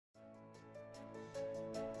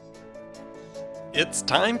It's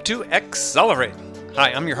time to accelerate.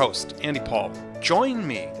 Hi, I'm your host, Andy Paul. Join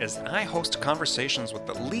me as I host conversations with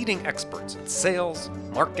the leading experts in sales,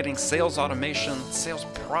 marketing, sales automation, sales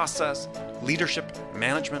process, leadership,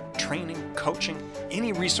 management, training, coaching,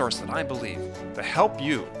 any resource that I believe to help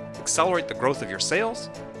you accelerate the growth of your sales,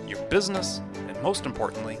 your business, and most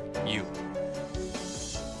importantly, you.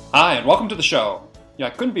 Hi, and welcome to the show. I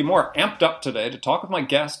couldn't be more amped up today to talk with my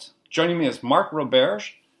guest. Joining me is Mark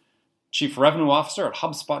Roberge, Chief Revenue Officer at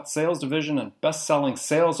HubSpot Sales Division and best-selling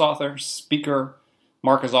sales author, speaker.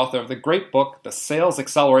 Mark is author of the great book, The Sales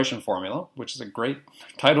Acceleration Formula, which is a great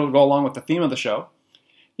title to go along with the theme of the show.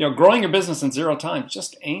 Growing your business in 0 time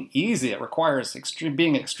just ain't easy. It requires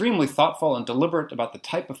being extremely thoughtful and deliberate about the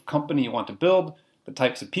type of company you want to build, the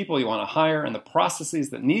types of people you want to hire, and the processes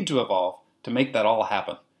that need to evolve to make that all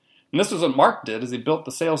happen. And this is what Mark did as he built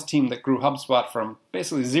the sales team that grew HubSpot from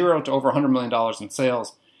basically 0 to over $100 million in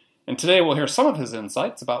sales. And today we'll hear some of his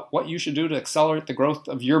insights about what you should do to accelerate the growth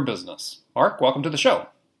of your business. Mark, welcome to the show.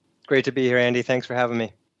 Great to be here, Andy. Thanks for having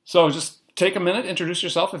me. So just take a minute, introduce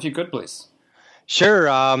yourself if you could, please. Sure.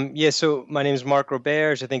 So my name is Mark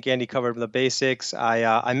Roberge. I think Andy covered the basics.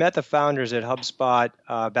 I met the founders at HubSpot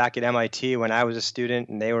back at MIT when I was a student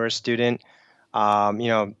and they were a student.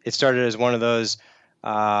 It started as one of those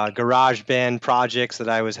garage band projects that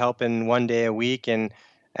I was helping one day a week and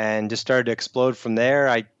just started to explode from there.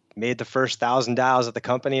 I made the first 1,000 dials at the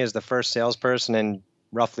company as the first salesperson and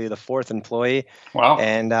roughly the 4th employee. Wow.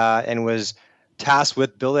 And was tasked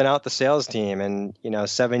with building out the sales team. And,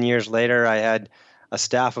 7 years later, I had a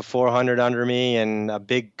staff of 400 under me and a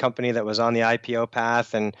big company that was on the IPO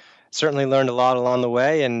path, and certainly learned a lot along the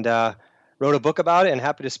way and wrote a book about it, and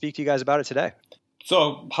happy to speak to you guys about it today.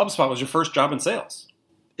 So HubSpot was your first job in sales?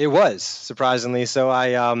 It was, surprisingly. So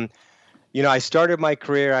I started my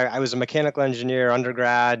career, I was a mechanical engineer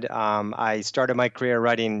undergrad. I started my career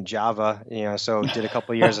writing Java, so did a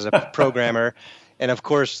couple of years as a programmer. And of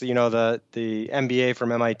course, the MBA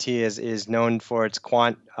from MIT is known for its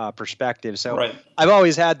quant perspective. So right. I've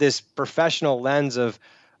always had this professional lens of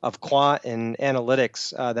quant and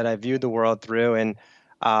analytics that I viewed the world through.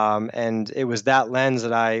 And it was that lens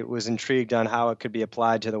that I was intrigued on how it could be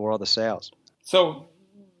applied to the world of sales. So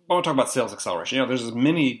I want to talk about sales acceleration. There's as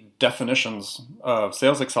many definitions of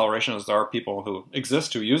sales acceleration as there are people who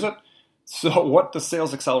exist who use it. So what does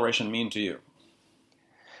sales acceleration mean to you?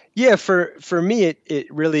 Yeah, for me,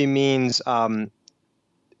 it really means an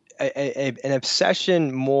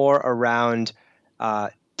obsession more around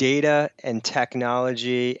data and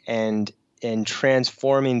technology and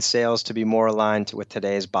transforming sales to be more aligned with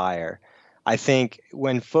today's buyer. I think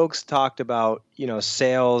when folks talked about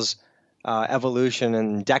sales evolution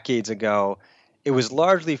and decades ago, it was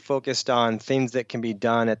largely focused on things that can be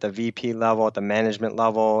done at the VP level, at the management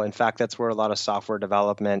level. In fact, that's where a lot of software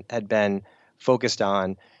development had been focused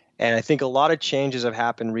on. And I think a lot of changes have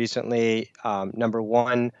happened recently. Number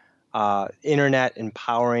one, internet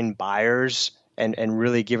empowering buyers and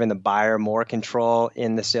really giving the buyer more control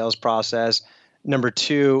in the sales process. Number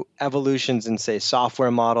two, evolutions in, say, software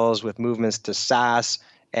models with movements to SaaS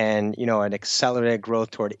and an accelerated growth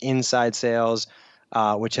toward inside sales,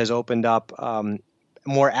 which has opened up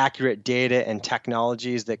more accurate data and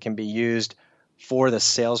technologies that can be used for the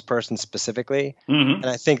salesperson specifically. Mm-hmm. And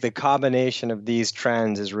I think the combination of these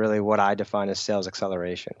trends is really what I define as sales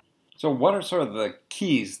acceleration. So what are sort of the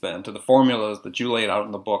keys then to the formulas that you laid out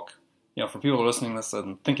in the book? For people who are listening to this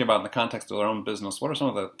and thinking about it in the context of their own business, what are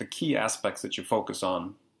some of the key aspects that you focus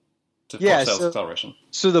on for sales acceleration?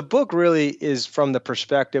 So the book really is from the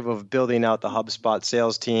perspective of building out the HubSpot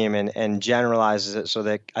sales team and generalizes it so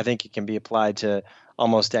that I think it can be applied to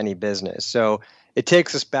almost any business. So it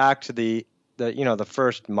takes us back to the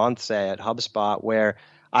first month, say, at HubSpot, where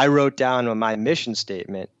I wrote down my mission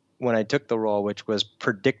statement when I took the role, which was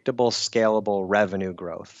predictable, scalable revenue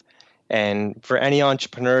growth. And for any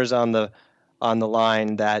entrepreneurs on the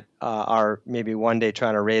line that are maybe one day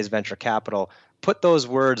trying to raise venture capital, put those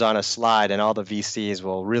words on a slide and all the VCs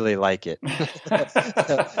will really like it.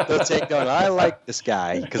 They'll take note. I like this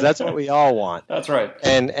guy because that's what we all want. That's right.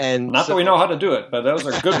 And not that we know how to do it, but those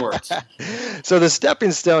are good words. So the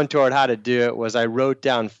stepping stone toward how to do it was I wrote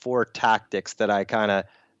down 4 tactics that I kind of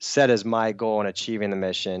set as my goal in achieving the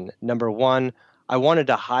mission. Number one, I wanted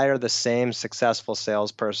to hire the same successful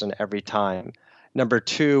salesperson every time. Number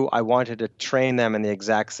 2, I wanted to train them in the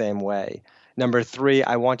exact same way. Number 3,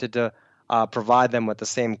 I wanted to provide them with the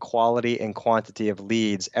same quality and quantity of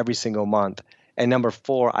leads every single month. And number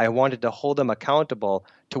 4, I wanted to hold them accountable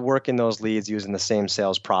to work in those leads using the same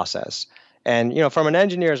sales process. And, from an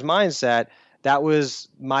engineer's mindset, that was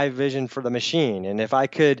my vision for the machine. And if I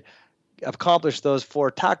could accomplished those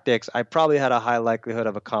 4 tactics, I probably had a high likelihood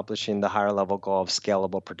of accomplishing the higher level goal of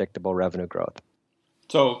scalable, predictable revenue growth.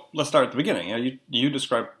 So let's start at the beginning. You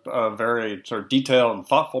described a very sort of detailed and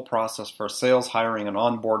thoughtful process for sales hiring and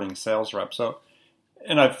onboarding sales reps.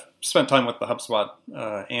 And I've spent time with the HubSpot,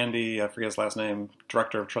 Andy, I forget his last name,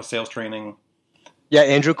 Director of Trust Sales Training. Yeah,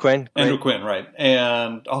 Andrew Quinn. Andrew Quinn, right.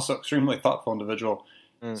 And also extremely thoughtful individual.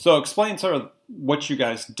 So explain sort of what you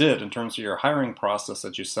guys did in terms of your hiring process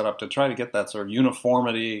that you set up to try to get that sort of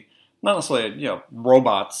uniformity, not necessarily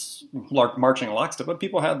robots marching in lockstep, but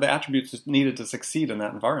people had the attributes needed to succeed in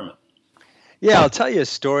that environment. Yeah, I'll tell you a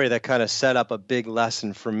story that kind of set up a big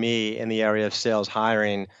lesson for me in the area of sales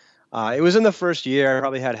hiring. It was in the first year. I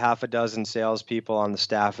probably had half a dozen salespeople on the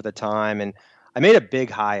staff at the time, and I made a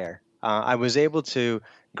big hire. I was able to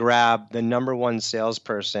grab the number one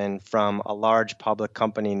salesperson from a large public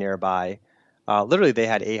company nearby. Literally, they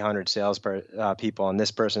had 800 people, and this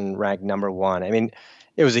person ranked number one. I mean,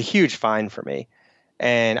 it was a huge find for me.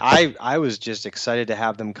 And I was just excited to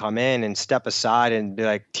have them come in and step aside and be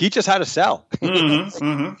like, teach us how to sell.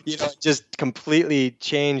 Just completely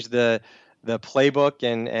change the playbook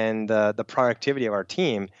and the productivity of our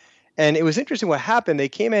team. And it was interesting what happened. They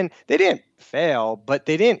came in, they didn't fail, but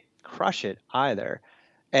they didn't crush it either.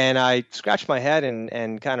 And I scratched my head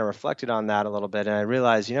and kind of reflected on that a little bit. And I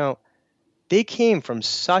realized, they came from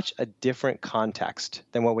such a different context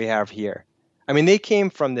than what we have here. I mean, they came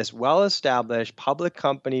from this well-established public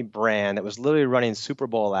company brand that was literally running Super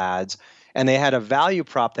Bowl ads, and they had a value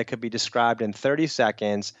prop that could be described in 30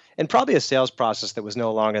 seconds and probably a sales process that was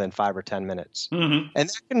no longer than 5 or 10 minutes. And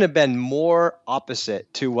that couldn't have been more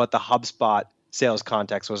opposite to what the HubSpot sales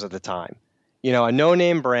context was at the time. A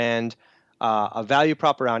no-name brand, a value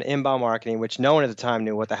prop around inbound marketing, which no one at the time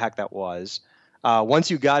knew what the heck that was. Once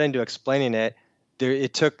you got into explaining it,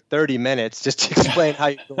 it took 30 minutes just to explain how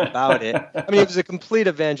you go about it. I mean, it was a complete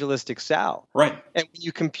evangelistic sell. Right. And when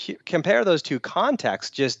you compare those two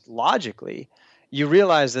contexts just logically, you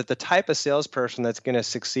realize that the type of salesperson that's going to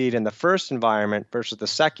succeed in the first environment versus the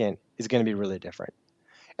second is going to be really different.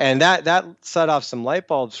 And that set off some light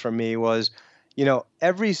bulbs for me was,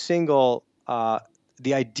 every single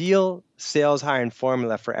the ideal sales hiring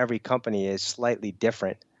formula for every company is slightly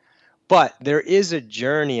different. But there is a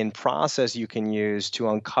journey and process you can use to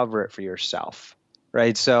uncover it for yourself,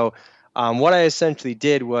 right? So what I essentially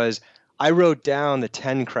did was I wrote down the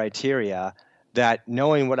 10 criteria that,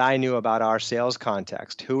 knowing what I knew about our sales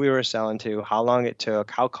context, who we were selling to, how long it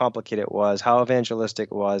took, how complicated it was, how evangelistic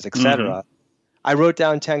it was, et cetera. I wrote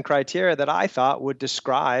down 10 criteria that I thought would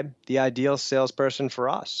describe the ideal salesperson for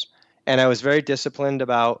us. And I was very disciplined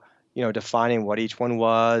about defining what each one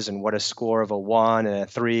was and what a score of a 1 and a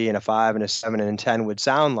 3 and a 5 and a 7 and a 10 would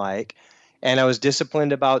sound like. And I was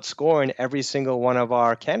disciplined about scoring every single one of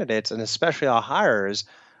our candidates, and especially our hires,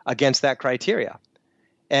 against that criteria.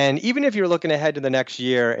 And even if you're looking ahead to the next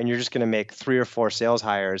year and you're just going to make 3 or 4 sales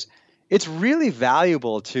hires, it's really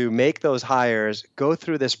valuable to make those hires, go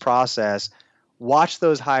through this process, watch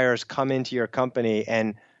those hires come into your company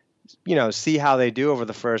and see how they do over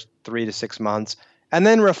the first 3 to 6 months. And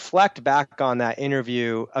then reflect back on that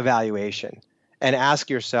interview evaluation and ask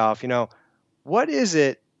yourself, what is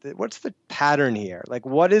it? What's the pattern here? Like,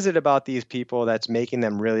 what is it about these people that's making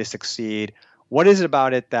them really succeed? What is it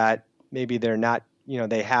about it that maybe they're not,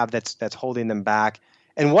 they have that's holding them back?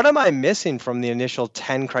 And what am I missing from the initial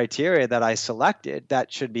 10 criteria that I selected that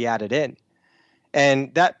should be added in?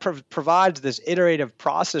 And that provides this iterative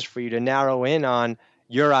process for you to narrow in on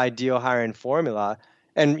your ideal hiring formula.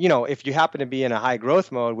 And, if you happen to be in a high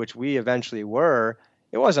growth mode, which we eventually were,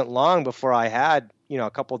 it wasn't long before I had,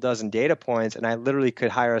 a couple dozen data points, and I literally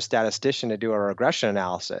could hire a statistician to do a regression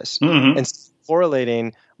analysis and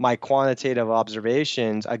correlating my quantitative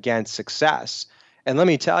observations against success. And let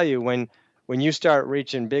me tell you, when you start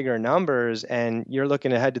reaching bigger numbers and you're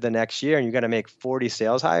looking ahead to the next year and you got to make 40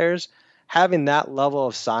 sales hires, having that level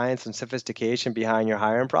of science and sophistication behind your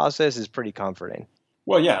hiring process is pretty comforting.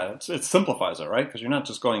 Well, yeah, it simplifies it, right? Because you're not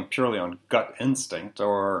just going purely on gut instinct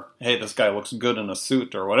or, hey, this guy looks good in a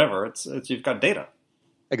suit or whatever. It's you've got data.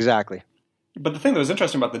 Exactly. But the thing that was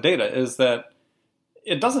interesting about the data is that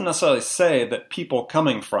it doesn't necessarily say that people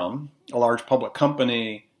coming from a large public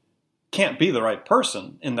company can't be the right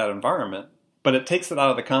person in that environment, but it takes it out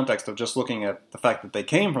of the context of just looking at the fact that they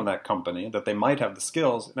came from that company, that they might have the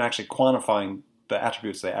skills, and actually quantifying the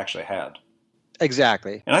attributes they actually had.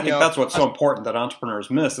 Exactly. And I think that's what's so important that entrepreneurs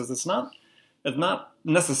miss is it's not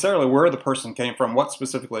necessarily where the person came from, what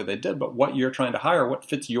specifically they did, but what you're trying to hire, what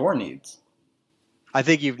fits your needs. I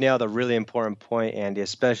think you've nailed a really important point, Andy,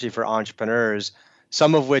 especially for entrepreneurs,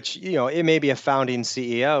 some of which, it may be a founding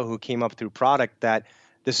CEO who came up through product that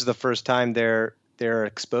this is the first time they're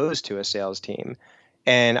exposed to a sales team.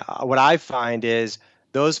 And what I find is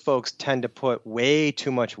those folks tend to put way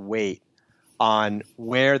too much weight on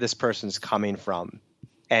where this person's coming from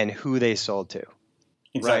and who they sold to.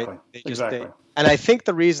 Exactly. Right? Exactly. And I think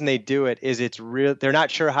the reason they do it is they're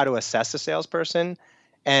not sure how to assess a salesperson,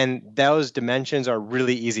 and those dimensions are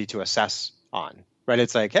really easy to assess on. Right?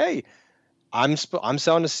 It's like, hey, I'm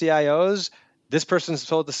selling to CIOs. This person's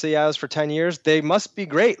sold to CIOs for 10 years. They must be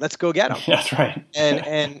great. Let's go get them. That's right.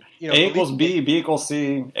 And A equals B, B equals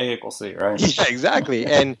C, A equals C, right? Yeah, exactly.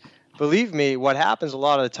 And believe me, what happens a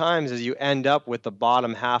lot of the times is you end up with the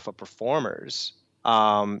bottom half of performers.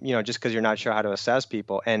 Just because you're not sure how to assess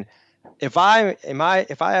people. And if I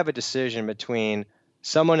have a decision between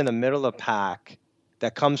someone in the middle of pack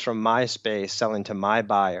that comes from my space selling to my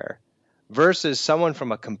buyer versus someone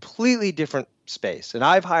from a completely different space, and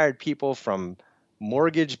I've hired people from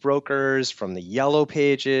mortgage brokers, from the yellow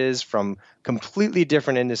pages, from completely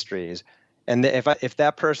different industries, and if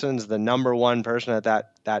that person's the number one person at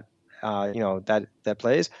that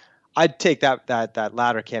plays, I'd take that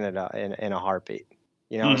latter candidate in a heartbeat.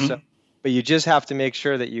 Mm-hmm. So, but you just have to make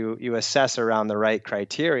sure that you assess around the right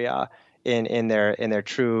criteria in their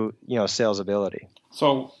true sales ability.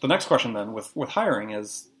 So the next question then with hiring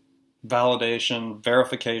is validation,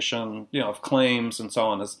 verification, of claims and so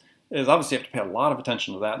on is obviously you have to pay a lot of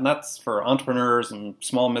attention to that, and that's for entrepreneurs and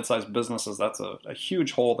small mid-sized businesses. That's a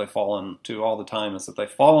huge hole they fall into all the time, is that they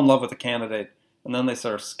fall in love with a candidate and then they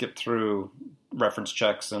sort of skip through reference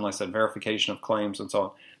checks and, like I said, verification of claims and so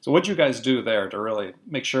on. So what did you guys do there to really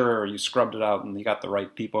make sure you scrubbed it out and you got the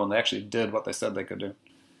right people and they actually did what they said they could do?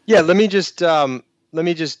 Yeah, let me just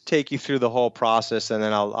take you through the whole process, and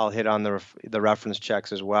then I'll hit on the reference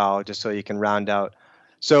checks as well, just so you can round out.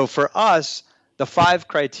 So for us, the 5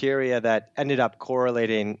 criteria that ended up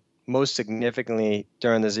correlating most significantly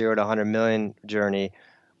during the 0 to 100 million journey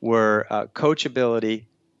were coachability,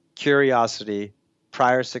 curiosity,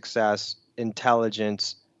 prior success,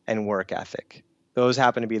 intelligence, and work ethic. Those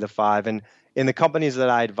happen to be the 5. And in the companies that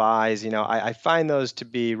I advise, I find those to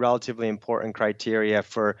be relatively important criteria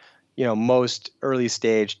for, most early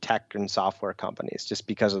stage tech and software companies, just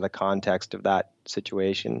because of the context of that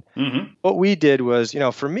situation. Mm-hmm. What we did was,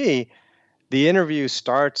 for me, the interview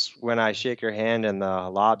starts when I shake your hand in the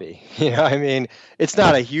lobby. It's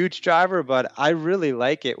not a huge driver, but I really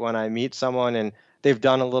like it when I meet someone and they've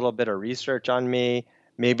done a little bit of research on me.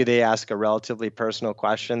 Maybe they ask a relatively personal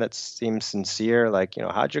question that seems sincere, like,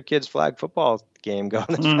 how'd your kid's flag football game go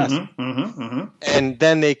this past? And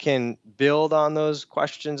then they can build on those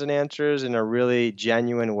questions and answers in a really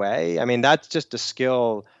genuine way. That's just a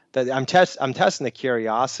skill that I'm testing the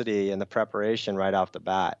curiosity and the preparation right off the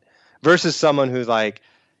bat, versus someone who's like,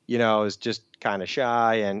 is just kind of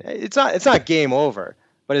shy, and it's not game over,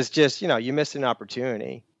 but it's just, you missed an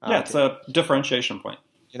opportunity. It's a differentiation point.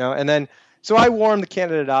 And then, so I warm the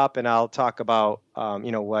candidate up, and I'll talk about,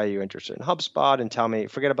 why are you interested in HubSpot, and tell me,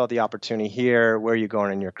 forget about the opportunity here, where are you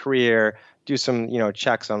going in your career, do some,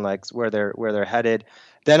 checks on like where they're headed.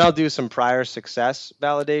 Then I'll do some prior success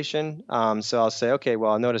validation. So I'll say, okay,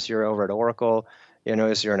 well, I notice you're over at Oracle.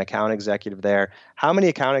 Notice you're an account executive there. How many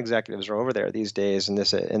account executives are over there these days in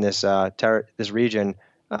this region?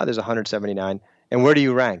 There's 179. And where do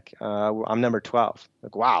you rank? I'm number 12.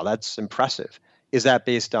 Like, wow, that's impressive. Is that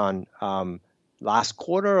based on last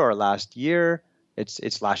quarter or last year?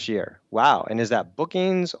 It's last year. Wow. And is that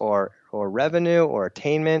bookings or revenue or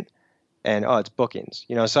attainment? And it's bookings.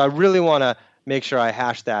 So I really want to make sure I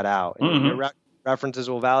hash that out. Mm-hmm. Your references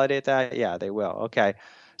will validate that? Yeah, they will. Okay.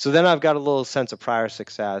 So then I've got a little sense of prior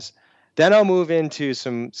success. Then I'll move into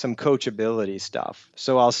some coachability stuff.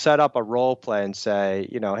 So I'll set up a role play and say,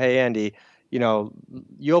 hey, Andy,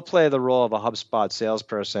 you'll play the role of a HubSpot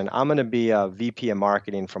salesperson. I'm going to be a VP of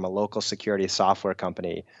marketing from a local security software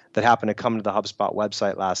company that happened to come to the HubSpot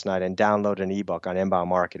website last night and download an ebook on inbound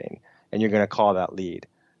marketing. And you're going to call that lead.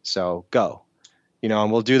 So go,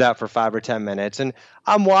 and we'll do that for 5 or 10 minutes. And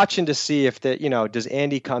I'm watching to see if does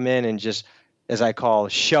Andy come in and just, as I call,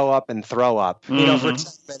 show up and throw up, for 10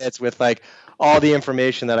 minutes with like all the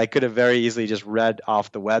information that I could have very easily just read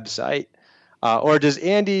off the website. Or does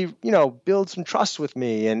Andy, build some trust with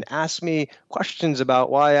me and ask me questions about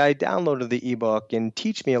why I downloaded the ebook and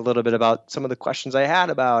teach me a little bit about some of the questions I had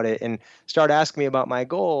about it and start asking me about my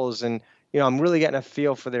goals. And, I'm really getting a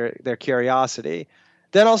feel for their curiosity.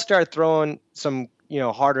 Then I'll start throwing some,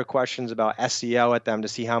 harder questions about SEO at them to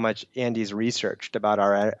see how much Andy's researched about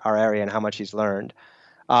our area and how much he's learned.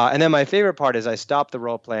 And then my favorite part is I stop the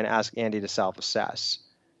role play and ask Andy to self-assess.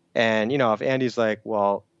 And, if Andy's like,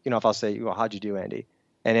 well, if I'll say, well, how'd you do, Andy?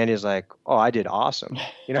 And Andy's like, oh, I did awesome.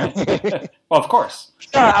 Well, of course.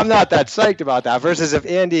 I'm not that psyched about that. Versus if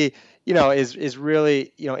Andy, is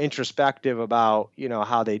really, introspective about,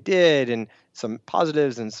 how they did and some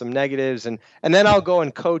positives and some negatives. And then I'll go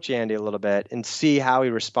and coach Andy a little bit and see how he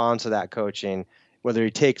responds to that coaching, whether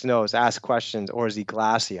he takes notes, asks questions, or is he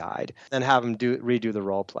glassy-eyed, and have him redo the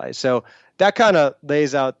role play. So that kind of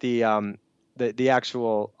lays out the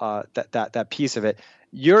actual that piece of it.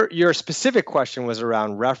 Your specific question was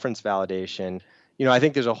around reference validation. I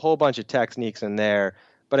think there's a whole bunch of techniques in there,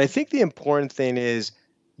 but I think the important thing is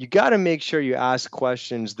you got to make sure you ask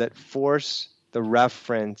questions that force the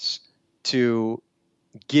reference to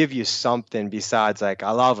give you something besides like,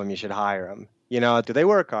 I love them, you should hire them. Do they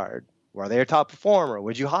work hard? Were they a top performer?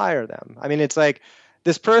 Would you hire them? I mean, it's like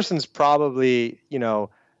this person's probably,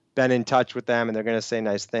 been in touch with them and they're going to say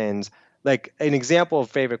nice things. Like an example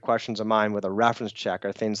of favorite questions of mine with a reference check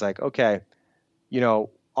are things like, okay,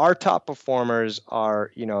 our top performers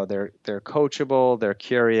are, they're coachable, they're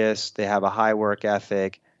curious, they have a high work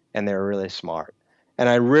ethic, and they're really smart. And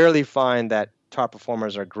I rarely find that top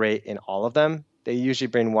performers are great in all of them. They usually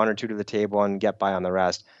bring one or two to the table and get by on the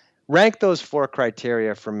rest. Rank those 4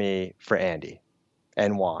 criteria for me for Andy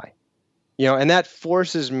and why. And that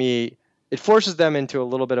forces them into a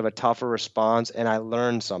little bit of a tougher response, and I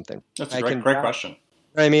learn something. That's a great question.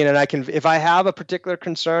 I mean, and if I have a particular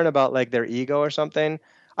concern about like their ego or something,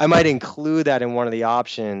 I might include that in one of the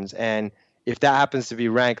options. And if that happens to be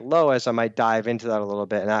ranked lowest, I might dive into that a little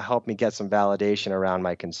bit, and that help me get some validation around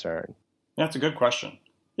my concern. That's a good question.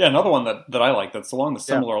 Yeah, another one that I like that's along the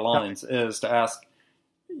similar lines is to ask,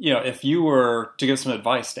 if you were to give some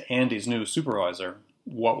advice to Andy's new supervisor,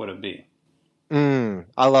 what would it be?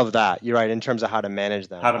 I love that. You're right, in terms of how to manage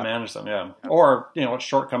them. How to manage them, yeah. Or, what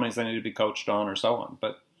shortcomings they need to be coached on or so on.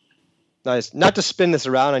 But nice. Not to spin this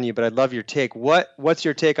around on you, but I'd love your take. What's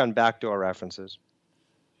your take on backdoor references?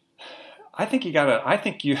 I'm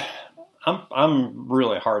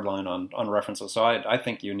really hardline on references, so I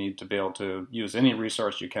think you need to be able to use any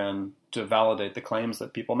resource you can to validate the claims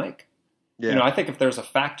that people make. Yeah. I think if there's a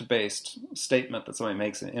fact-based statement that somebody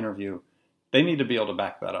makes in an interview, they need to be able to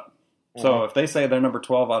back that up. Mm-hmm. So if they say they're number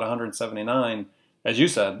 12 out of 179, as you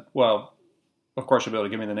said, well, of course you'll be able to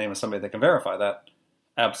give me the name of somebody that can verify that.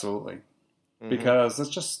 Absolutely. Mm-hmm. Because it's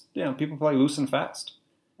just, people play loose and fast.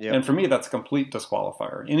 Yep. And for me, that's a complete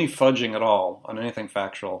disqualifier. Any fudging at all on anything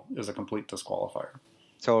factual is a complete disqualifier.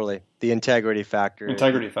 Totally. The integrity factor.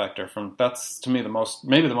 That's to me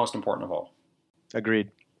maybe the most important of all. Agreed.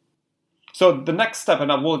 So the next step, and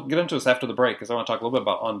we'll get into this after the break, because I want to talk a little bit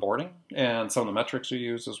about onboarding and some of the metrics you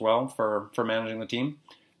use as well for managing the team.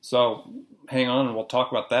 So hang on and we'll talk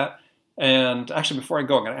about that. And actually, before I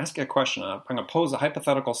go, I'm going to ask you a question. I'm going to pose a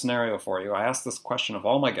hypothetical scenario for you. I ask this question of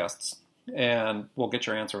all my guests, and we'll get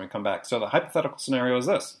your answer when we come back. So the hypothetical scenario is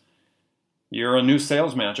this. You're a new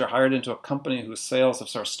sales manager hired into a company whose sales have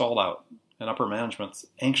sort of stalled out, and upper management's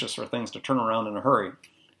anxious for things to turn around in a hurry.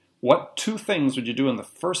 What 2 things would you do in the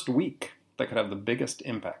first week that could have the biggest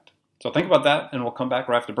impact? So think about that, and we'll come back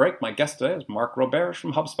right after the break. My guest today is Mark Roberge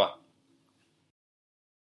from HubSpot.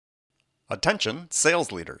 Attention,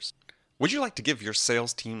 sales leaders. Would you like to give your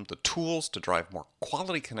sales team the tools to drive more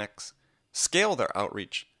quality connects, scale their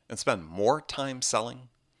outreach, and spend more time selling?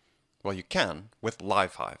 Well, you can with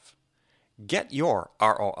LiveHive. Get your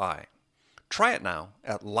ROI. Try it now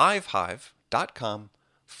at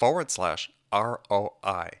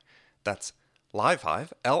livehive.com/ROI. That's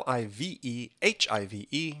LiveHive,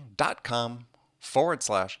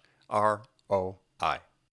 LiveHive.com/ROI.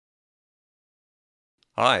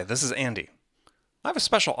 Hi, this is Andy. I have a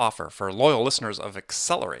special offer for loyal listeners of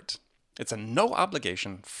Accelerate. It's a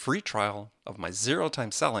no-obligation free trial of my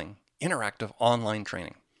zero-time selling interactive online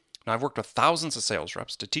training. Now, I've worked with thousands of sales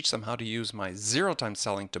reps to teach them how to use my zero-time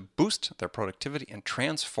selling to boost their productivity and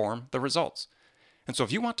transform the results. And so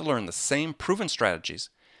if you want to learn the same proven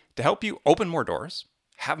strategies to help you open more doors,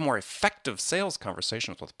 have more effective sales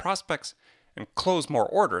conversations with prospects, and close more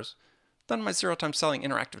orders, then my zero-time selling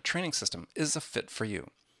interactive training system is a fit for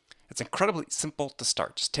you. It's incredibly simple to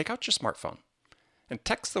start. Just take out your smartphone and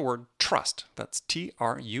text the word TRUST, that's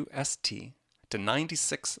TRUST, to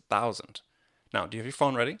 96,000. Now, do you have your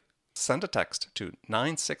phone ready? Send a text to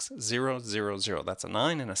 96000. That's a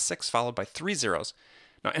 9 and a 6 followed by 3 zeros.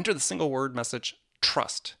 Now enter the single word message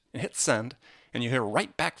TRUST and hit send, and you hear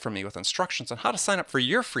right back from me with instructions on how to sign up for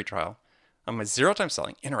your free trial on my zero-time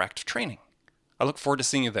selling interactive training. I look forward to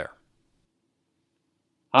seeing you there.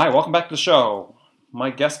 Hi, welcome back to the show. My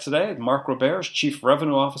guest today, Mark Roberge, Chief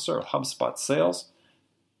Revenue Officer of HubSpot Sales.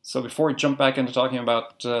 So before we jump back into talking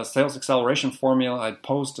about sales acceleration formula, I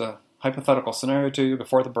posed a hypothetical scenario to you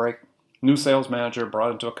before the break. New sales manager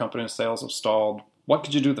brought into a company, sales have stalled. What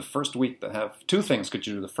could you do the first week that have, two things could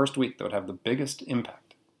you do the first week that would have the biggest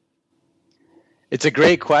impact? It's a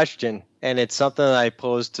great question, and it's something that I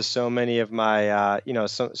posed to so many of my,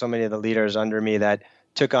 so many of the leaders under me that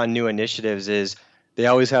took on new initiatives. Is they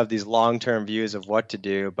always have these long-term views of what to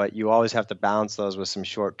do, but you always have to balance those with some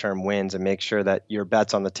short-term wins and make sure that your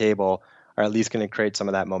bets on the table are at least going to create some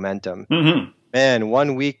of that momentum. Mm-hmm. Man,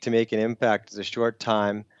 1 week to make an impact is a short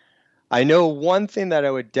time. I know one thing that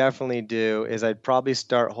I would definitely do is I'd probably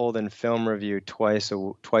start holding film review twice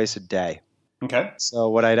a day. Okay. So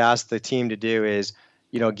what I'd ask the team to do is,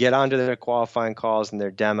 get onto their qualifying calls and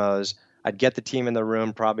their demos. I'd get the team in the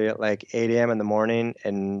room probably at like 8 a.m. in the morning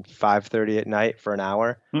and 5:30 at night for an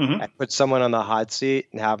hour. Mm-hmm. I'd put someone on the hot seat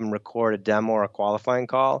and have them record a demo or a qualifying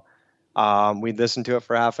call. We'd listen to it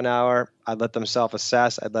for half an hour. I'd let them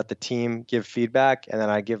self-assess. I'd let the team give feedback, and then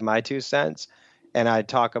I'd give my 2 cents. And I'd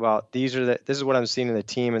talk about this is what I'm seeing in the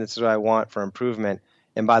team, and this is what I want for improvement.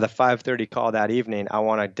 And by the 5:30 call that evening, I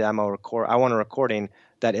want a recording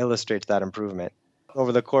that illustrates that improvement.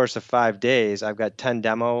 Over the course of 5 days, I've got 10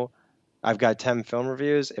 film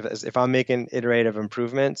reviews. If I'm making iterative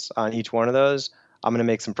improvements on each one of those, I'm going to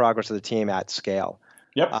make some progress with the team at scale.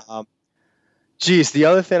 Yep. The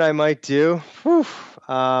other thing I might do,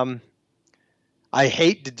 I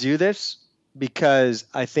hate to do this because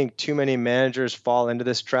I think too many managers fall into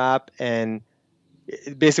this trap. And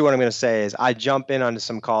basically what I'm going to say is I jump in onto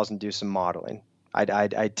some calls and do some modeling.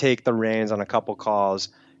 I'd take the reins on a couple calls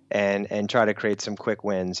and try to create some quick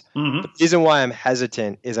wins. Mm-hmm. The reason why I'm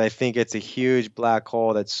hesitant is I think it's a huge black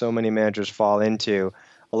hole that so many managers fall into.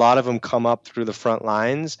 A lot of them come up through the front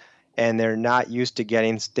lines and they're not used to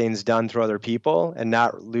getting things done through other people and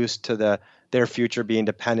not used to their future being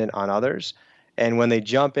dependent on others. And when they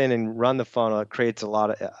jump in and run the funnel, it creates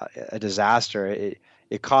a disaster.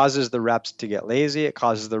 It causes the reps to get lazy. It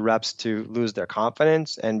causes the reps to lose their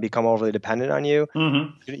confidence and become overly dependent on you.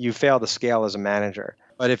 Mm-hmm. You fail to scale as a manager.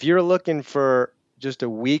 But if you're looking for just a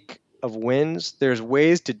week of wins, there's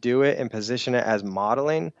ways to do it and position it as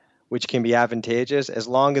modeling, which can be advantageous as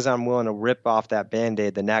long as I'm willing to rip off that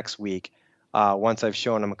Band-Aid the next week once I've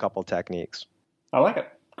shown them a couple techniques. I like it.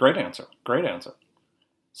 Great answer.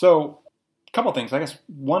 So a couple things. I guess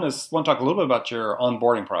one is I want to talk a little bit about your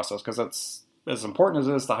onboarding process because it's as important as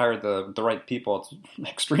it is to hire the right people. It's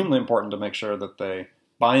extremely important to make sure that they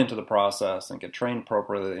buy into the process and get trained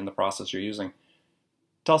appropriately in the process you're using.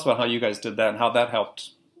 Tell us about how you guys did that and how that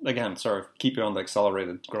helped, again, sort of keep you on the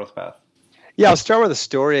accelerated growth path. Yeah, I'll start with a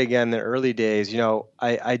story again. In the early days,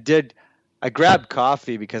 I grabbed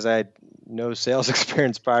coffee because I had no sales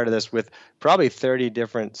experience prior to this with probably 30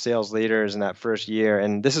 different sales leaders in that first year.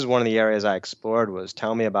 And this is one of the areas I explored was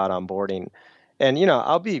tell me about onboarding. And,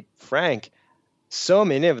 I'll be frank, so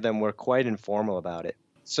many of them were quite informal about it.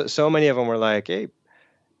 So many of them were like, hey,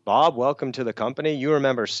 Bob, welcome to the company. You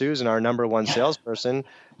remember Susan, our number one salesperson.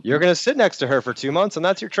 You're going to sit next to her for 2 months, and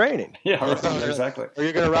that's your training. Yeah, exactly. Or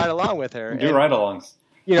you're going to ride along with her. Do ride-alongs.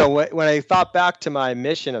 When I thought back to my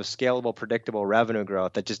mission of scalable, predictable revenue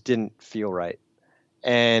growth, that just didn't feel right.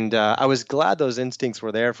 And I was glad those instincts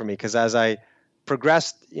were there for me because as I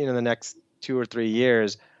progressed, the next 2 or 3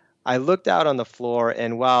 years, I looked out on the floor,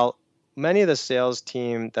 and while many of the sales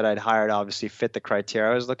team that I'd hired obviously fit the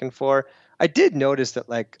criteria I was looking for, I did notice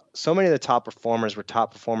that so many of the top performers were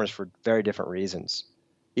top performers for very different reasons.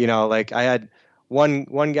 I had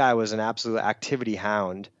one guy was an absolute activity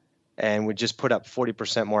hound and would just put up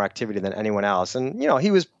 40% more activity than anyone else. And, he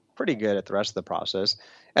was pretty good at the rest of the process.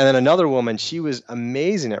 And then another woman, she was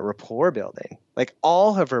amazing at rapport building.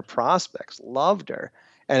 All of her prospects loved her.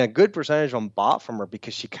 And a good percentage of them bought from her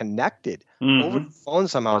because she connected over the phone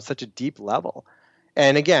somehow at such a deep level.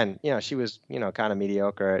 And again, she was, kind of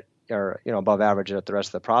mediocre or above average at the rest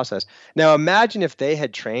of the process. Now imagine if they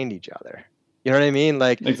had trained each other. You know what I mean?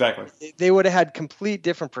 Exactly. They would have had complete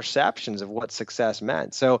different perceptions of what success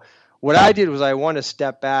meant. So what I did was I wanted to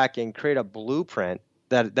step back and create a blueprint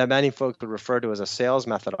that many folks would refer to as a sales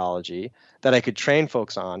methodology that I could train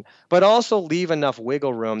folks on, but also leave enough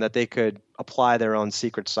wiggle room that they could apply their own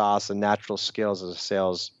secret sauce and natural skills as a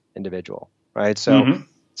sales individual, right? So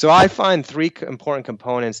So I find 3 important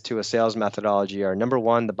components to a sales methodology are number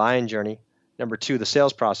 1, the buying journey, number 2, the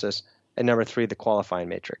sales process, and number 3, the qualifying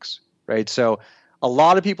matrix, right? So a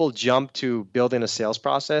lot of people jump to building a sales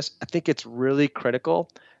process. I think it's really critical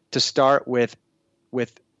to start with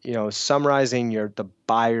summarizing the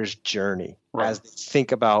buyer's journey as they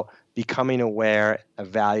think about becoming aware,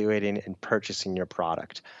 evaluating, and purchasing your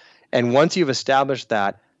product. And once you've established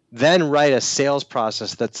that, then write a sales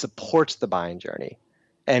process that supports the buying journey.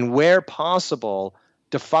 And where possible,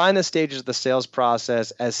 define the stages of the sales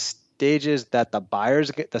process as stages that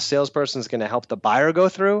the salesperson is going to help the buyer go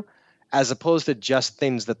through, as opposed to just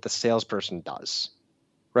things that the salesperson does,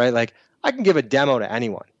 right? Like I can give a demo to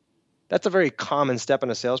anyone. That's a very common step in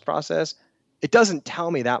a sales process. It doesn't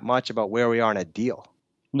tell me that much about where we are in a deal.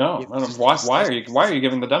 No, why are you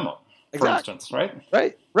giving the demo, for instance, right?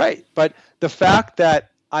 Right. But the fact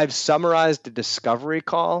that I've summarized the discovery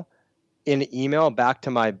call in email back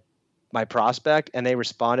to my prospect and they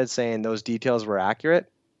responded saying those details were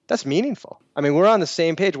accurate, that's meaningful. I mean, we're on the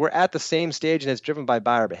same page. We're at the same stage and it's driven by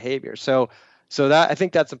buyer behavior. So that I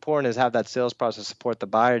think that's important, is have that sales process support the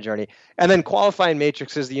buyer journey. And then qualifying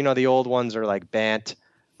matrices, the old ones are like BANT.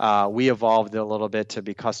 We evolved it a little bit to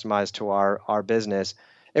be customized to our business.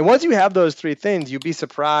 And once you have those three things, you'd be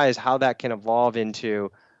surprised how that can evolve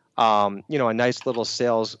into, a nice little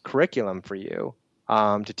sales curriculum for you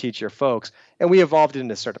to teach your folks. And we evolved it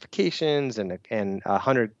into certifications and a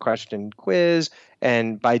 100-question quiz.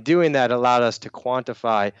 And by doing that, allowed us to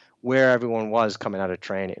quantify where everyone was coming out of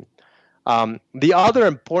training. The other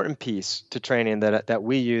important piece to training that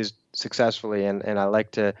we used successfully, and I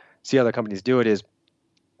like to see other companies do it, is,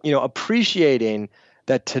 appreciating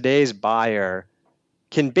that today's buyer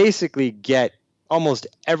can basically get almost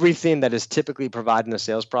everything that is typically provided in the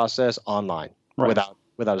sales process online, right,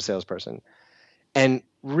 without a salesperson. And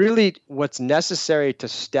really what's necessary to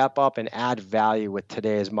step up and add value with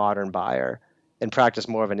today's modern buyer and practice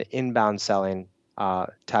more of an inbound selling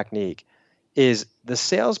technique is the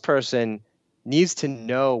salesperson needs to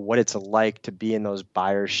know what it's like to be in those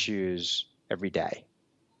buyer's shoes every day,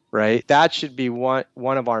 right? That should be one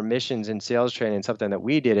of our missions in sales training. Something that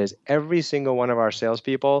we did is every single one of our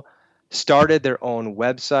salespeople started their own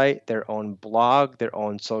website, their own blog, their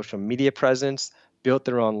own social media presence, built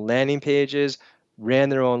their own landing pages, ran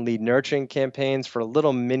their own lead nurturing campaigns for a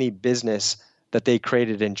little mini business that they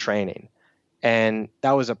created in training. And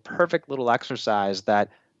that was a perfect little exercise that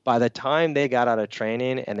by the time they got out of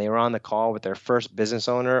training and they were on the call with their first business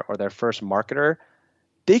owner or their first marketer,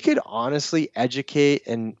 they could honestly educate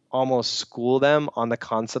and almost school them on the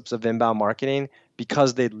concepts of inbound marketing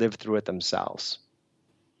because they'd lived through it themselves.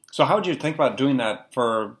 So how would you think about doing that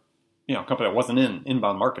for, a company that wasn't in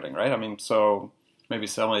inbound marketing, right? I mean, so maybe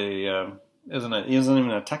somebody isn't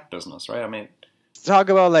even a tech business, right? I mean, talk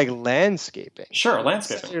about like landscaping. Sure,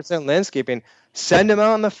 landscaping. Landscaping. Send them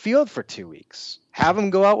out in the field for 2 weeks. Have them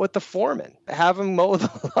go out with the foreman. Have them mow the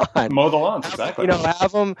lawn. Mow the lawns, exactly.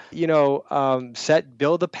 Have them,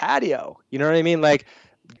 build a patio. You know what I mean? Like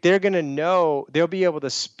they're going to know, they'll be able to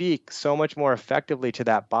speak so much more effectively to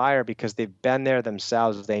that buyer because they've been there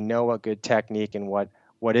themselves. They know what good technique and what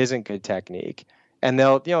isn't good technique. And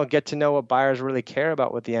they'll, get to know what buyers really care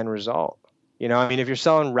about with the end result. If you're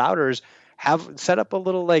selling routers, set up a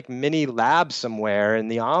little like mini lab somewhere in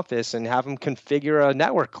the office and have them configure a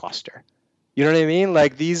network cluster. You know what I mean?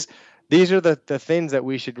 Like these are the things that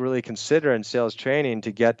we should really consider in sales training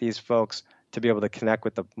to get these folks to be able to connect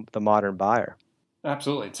with the modern buyer.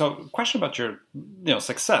 Absolutely. So question about your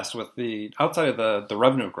success with the outside of the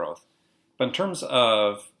revenue growth, but in terms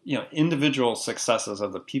of individual successes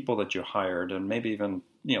of the people that you hired and maybe even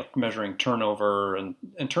measuring turnover and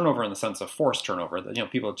turnover in the sense of forced turnover,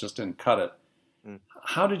 that people just didn't cut it.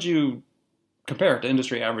 How did you compare it to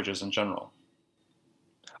industry averages in general?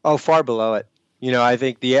 Oh, far below it. I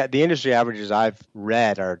think the industry averages I've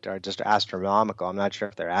read are just astronomical. I'm not sure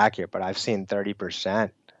if they're accurate, but I've seen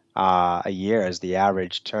 30% a year as the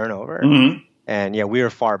average turnover. Mm-hmm. And we were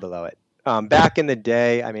far below it. Back in the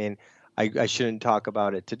day, I mean, I shouldn't talk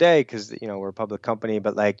about it today because we're a public company,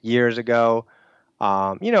 but like years ago,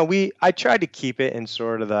 I tried to keep it in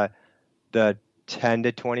sort of the 10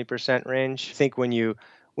 to 20% range. I think when you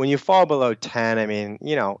fall below 10, I mean,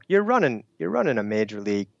 you're running a major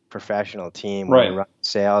league professional team when you're running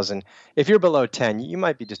sales, and if you're below 10, you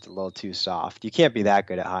might be just a little too soft. You can't be that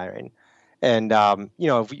good at hiring. And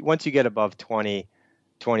once you get above 20,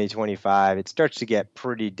 25, it starts to get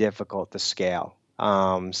pretty difficult to scale.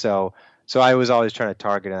 So I was always trying to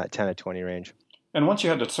target in that 10 to 20 range. And once you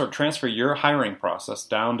had to sort of transfer your hiring process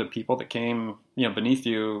down to people that came, beneath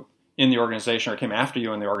you in the organization or came after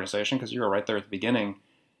you in the organization, because you were right there at the beginning,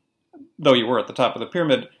 though you were at the top of the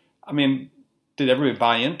pyramid, I mean, did everybody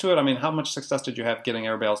buy into it? I mean, how much success did you have getting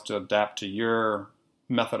everybody else to adapt to your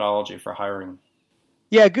methodology for hiring?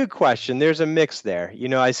 Yeah, good question. There's a mix there.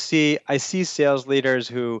 I see sales leaders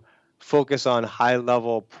who focus on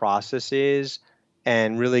high-level processes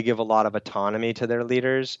and really give a lot of autonomy to their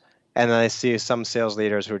leaders. And then I see some sales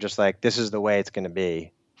leaders who are just like, this is the way it's going to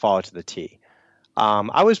be, follow it to the T.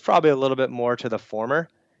 I was probably a little bit more to the former.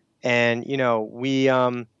 And,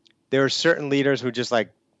 there are certain leaders who just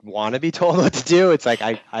like want to be told what to do. It's like,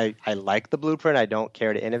 I like the blueprint. I don't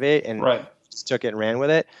care to innovate, and just took it and ran with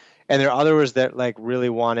it. And there are others that like really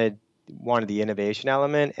wanted the innovation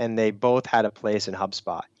element, and they both had a place in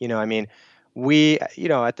HubSpot. We,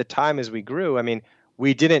 at the time as we grew,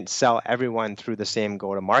 we didn't sell everyone through the same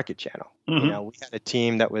go-to-market channel. Mm-hmm. We had a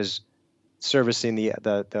team that was servicing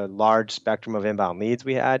the large spectrum of inbound leads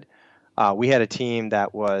we had. We had a team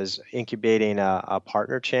that was incubating a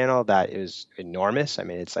partner channel that is enormous.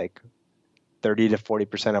 It's like 30 to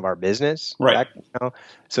 40% of our business. Right.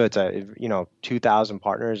 So it's 2,000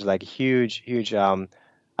 partners, like huge.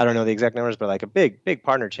 I don't know the exact numbers, but like a big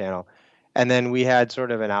partner channel. And then we had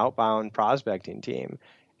sort of an outbound prospecting team.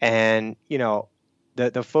 And,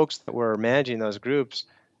 the folks that were managing those groups,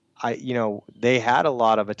 they had a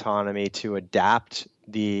lot of autonomy to adapt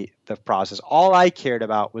the process. All I cared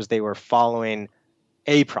about was they were following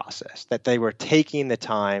a process, that they were taking the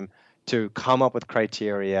time to come up with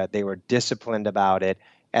criteria, they were disciplined about it,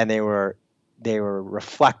 and they were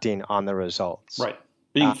reflecting on the results. Right.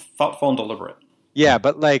 Being thoughtful and deliberate. Yeah,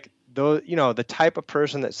 but like the type of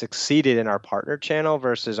person that succeeded in our partner channel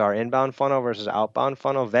versus our inbound funnel versus outbound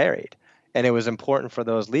funnel varied. And it was important for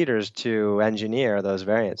those leaders to engineer those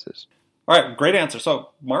variances. All right, great answer.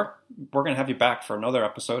 So, Mark, we're going to have you back for another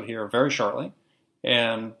episode here very shortly.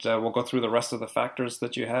 And we'll go through the rest of the factors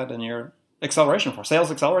that you had in your sales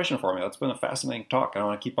acceleration formula. It's been a fascinating talk. I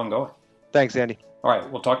want to keep on going. Thanks, Andy. All right,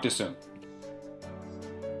 we'll talk to you soon.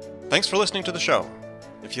 Thanks for listening to the show.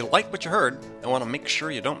 If you like what you heard and want to make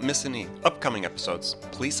sure you don't miss any upcoming episodes,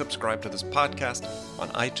 please subscribe to this podcast on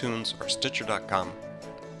iTunes or Stitcher.com.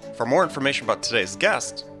 For more information about today's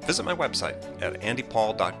guest, visit my website at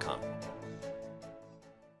andypaul.com.